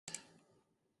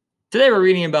Today we're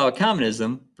reading about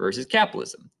communism versus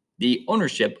capitalism, the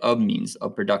ownership of means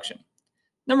of production.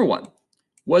 Number 1,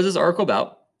 what is this article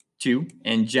about? 2,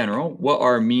 in general, what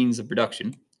are means of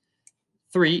production?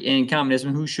 3, in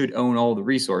communism, who should own all the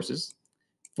resources?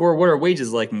 4, what are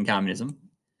wages like in communism?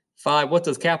 5, what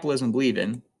does capitalism believe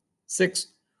in? 6,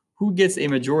 who gets a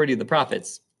majority of the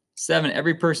profits? 7,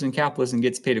 every person in capitalism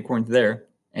gets paid according to their.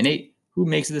 And 8, who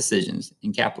makes the decisions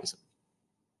in capitalism?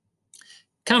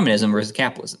 Communism versus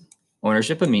capitalism.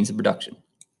 Ownership of means of production.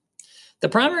 The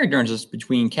primary differences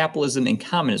between capitalism and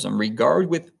communism regard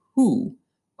with who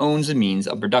owns the means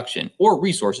of production or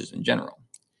resources in general.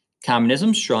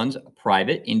 Communism shuns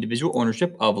private individual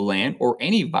ownership of land or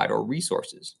any vital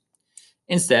resources.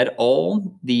 Instead,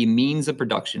 all the means of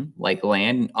production, like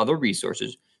land and other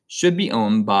resources, should be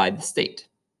owned by the state.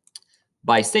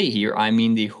 By state here, I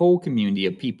mean the whole community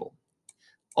of people.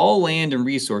 All land and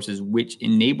resources which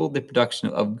enable the production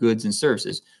of goods and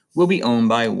services will be owned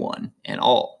by one and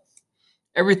all.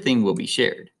 Everything will be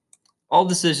shared. All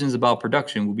decisions about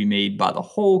production will be made by the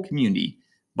whole community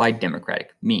by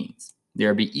democratic means. There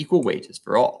will be equal wages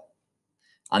for all.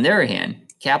 On the other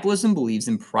hand, capitalism believes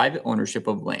in private ownership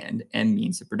of land and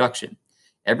means of production.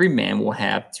 Every man will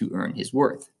have to earn his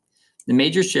worth. The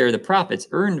major share of the profits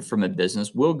earned from a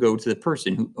business will go to the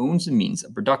person who owns the means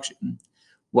of production,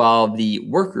 while the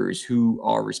workers who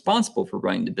are responsible for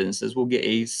running the businesses will get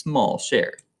a small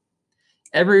share.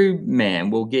 Every man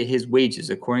will get his wages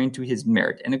according to his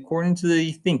merit and according to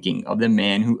the thinking of the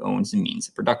man who owns the means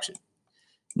of production.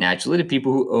 Naturally, the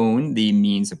people who own the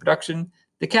means of production,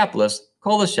 the capitalists,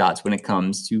 call the shots when it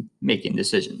comes to making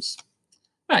decisions.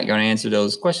 All right, you're going to answer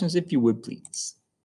those questions if you would, please.